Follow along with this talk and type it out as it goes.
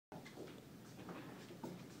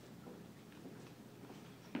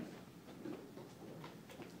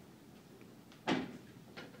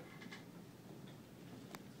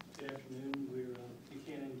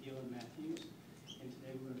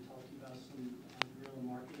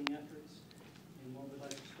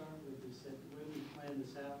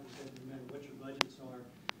this out. We said no matter what your budgets are,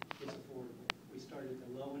 it's affordable. We started at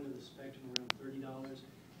the low end of the spectrum around $30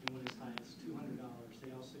 and went as high as $200.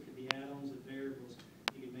 They also could be add-ons and variables.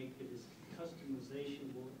 You can make it as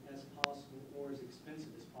customizable as possible or as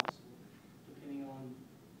expensive as possible, depending on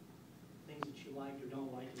things that you like or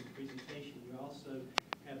don't like in the presentation. You also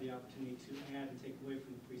have the opportunity to add and take away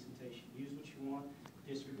from the presentation. Use what you want,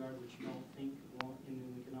 disregard what you don't think you want, and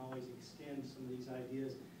then we can always extend some of these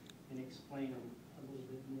ideas and explain them a little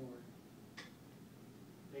bit more.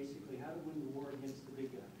 Basically, how to win the war against the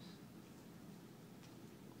big guys.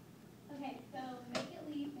 Okay, so make it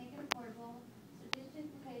leap, make it affordable,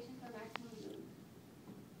 sophistication for maximum use.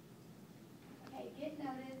 Okay, get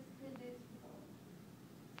noticed, reduce people.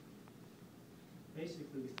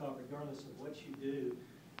 Basically, we thought regardless of what you do,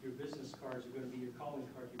 your business cards are going to be your calling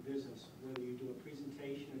card, your business. Whether you do a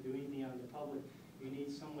presentation or do anything out in the public, you need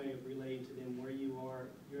some way of relaying to them where you are,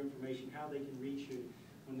 your information, how they can reach you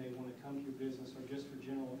when they want to come to your business or just for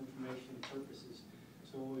general information purposes.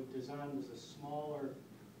 So what we've designed was a smaller,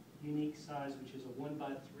 unique size, which is a 1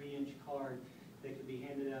 by 3 inch card that could be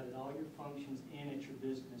handed out at all your functions and at your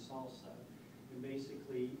business also. And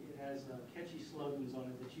basically, it has catchy slogans on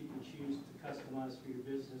it that you can choose to customize for your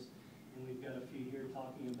business. And we've got a few here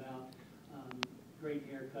talking about great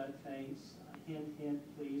haircut, thanks, hint, hint,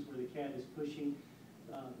 please, where the cat is pushing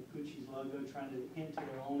the Poochie's logo, trying to hint to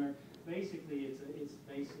their owner. Basically, it's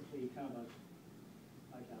basically kind of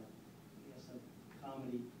a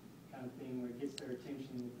comedy kind of thing where it gets their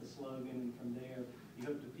attention with the slogan, and from there you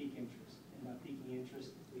hope to pique interest. And by piquing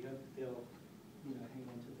interest, we hope that they'll, hang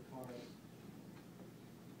on to the card.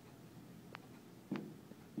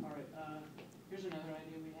 All right. Here's another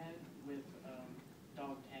idea we had with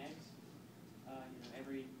dog tags.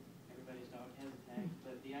 Everybody's dog has a tag,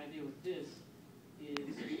 but the idea with this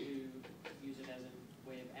is to use it as a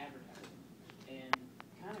way of advertising, and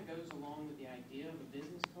kind of goes along with the idea of a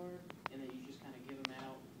business card, and that you just kind of give them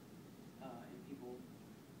out, and people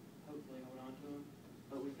hopefully hold on to them.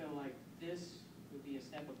 But we feel like this would be a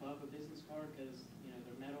step above a business card because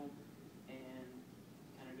they're metal and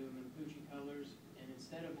kind of do them in Poochie colors, and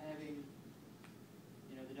instead of having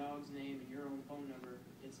the dog's name and your own phone number,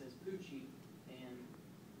 it says Poochie and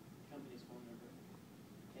company's phone number.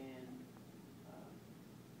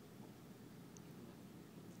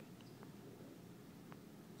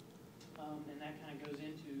 And that kind of goes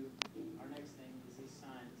into our next thing is these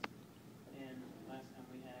signs. And last time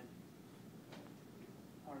we had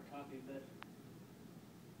hard copy, but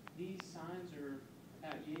these signs are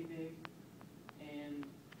about yay big, and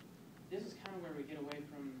this is kind of where we get away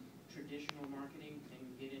from traditional marketing and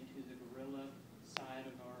get into the guerrilla side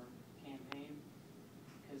of our campaign,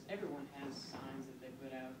 because everyone has signs that they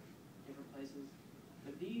put out different places,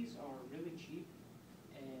 but these are really cheap,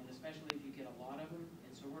 and especially if you get a lot of them.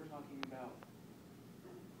 And so we're talking about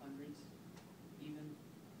hundreds even,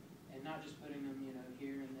 and not just putting them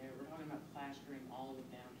here and there. We're talking about plastering all of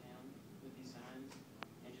downtown with these signs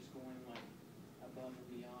and just going like above and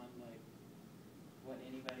beyond like what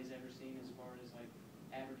anybody's ever seen as far as like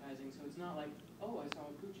advertising. So it's not like, oh, I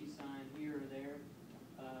saw a Poochie sign here or there,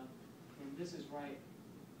 and this is right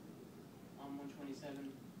on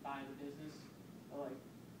 127 by the business. But like,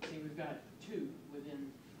 see, we've got two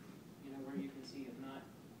within, where you can see it, not,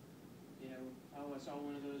 oh, I saw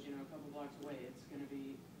one of those, a couple blocks away. It's going to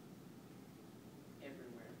be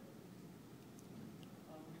everywhere.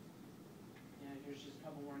 Here's just a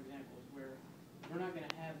couple more examples where we're not going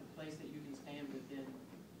to have a place that you can stand within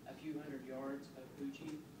a few hundred yards of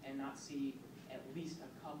Poochie and not see at least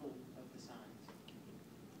a couple of the signs.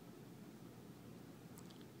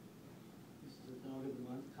 This is a dog of the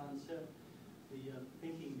month concept. The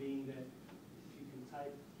thinking being that if you can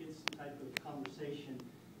get some type of conversation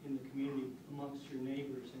in the community amongst your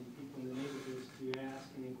neighbors and people in the neighborhoods to ask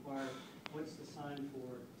and inquire, what's the sign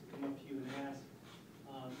for, to come up to you and ask,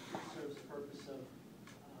 serves the purpose of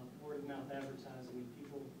word of mouth advertising, and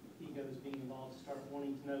people, egos being involved, start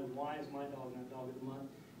wanting to know, why is my dog not dog of the month?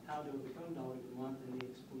 How do I become dog of the month? And the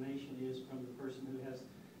explanation is from the person who has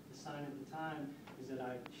the sign at the time is that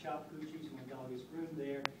I shop Poochie's, my dog is groomed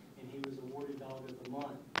there, and he was awarded dog of the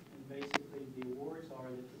month. And basically the awards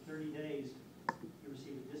are that for 30 days you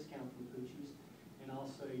receive a discount from Poochie's, and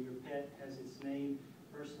also your pet has its name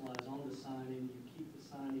personalized on the sign, and you keep the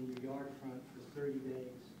sign in your yard front for 30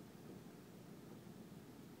 days.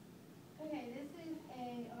 Okay, this is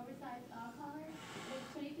a oversized dog collar.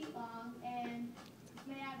 It's 20 feet long, and it's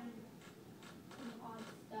made out of some odd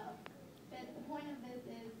stuff. But the point of this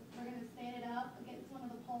is we're going to stand it up against one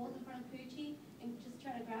of the poles in front of Poochie and just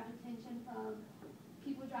try to grab attention from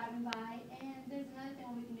people driving by. And there's another thing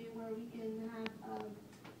we can do where we can have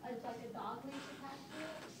like a dog leash attached to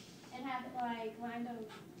it and have it like lined up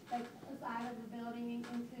like the side of the building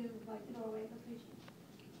into like the doorway of the Poochie.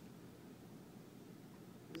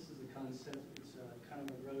 This is a concept, it's kind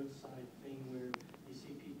of a roadside thing where you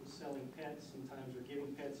see people selling pets sometimes or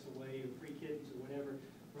giving pets away or free kittens or whatever.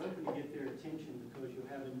 We're hoping to get their attention because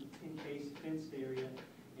you'll have an encased fenced area,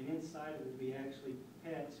 and inside it will be actually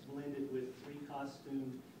pets blended with 3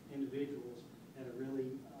 costumed individuals that are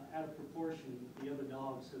really out of proportion with the other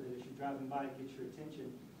dogs, so that as you're driving by, it gets your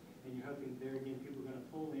attention. And you're hoping there again, people are going to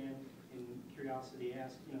pull in and curiosity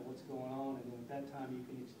ask, what's going on, and then at that time you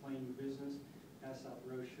can explain your business, pass out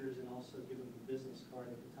brochures, and also give them the business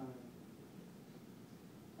card at the time.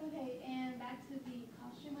 Okay, and back to the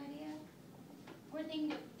costume idea. We're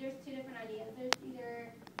thinking there's 2 different ideas. There's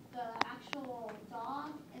either the actual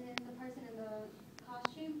dog and then the person in the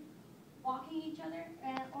costume walking each other,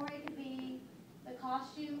 or it could be the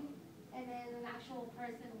costume and then an actual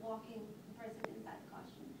person walking the person inside the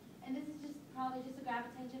costume. And this is probably just to grab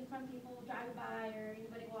attention from people driving by or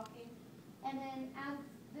anybody walking. And then as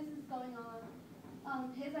this is going on,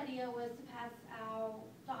 his idea was to pass out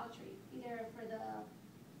dog treats, either for the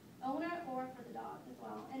owner or for the dog as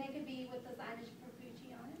well. And it could be with the signage for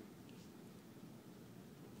Poochie on it.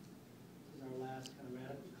 This is our last kind of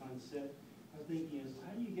radical concept. Our thinking is,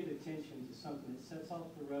 how do you get attention to something that sets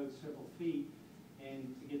off the road several feet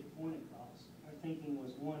and to get the point across? Our thinking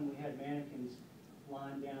was, one, we had mannequins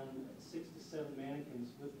lined down, 6 to 7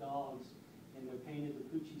 mannequins with dogs, and they're painted the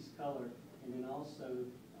Poochie's color. And then also,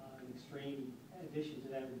 an extreme addition to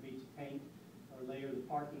that would be to paint or layer the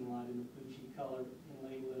parking lot in the Poochie color and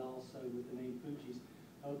label it also with the name Poochie's,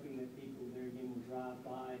 hoping that people there again will drive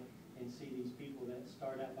by and see these people that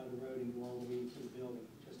start out by the road and go all the way into the building,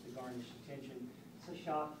 just to garnish attention. It's a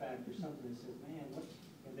shock factor, something that says, man,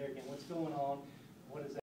 and there again, what's going on? What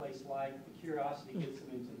is that place like? The curiosity gets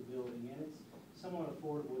them into the building, and it's somewhat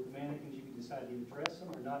affordable. With the mannequins, you can decide to either dress them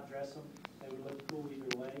or not dress them. They would look cool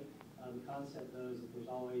either way. The concept, though, is that there's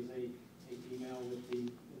always a female with the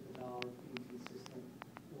dog in consistent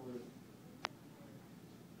order.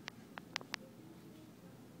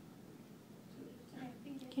 Okay,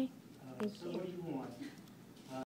 thank you. Okay. So what do you want?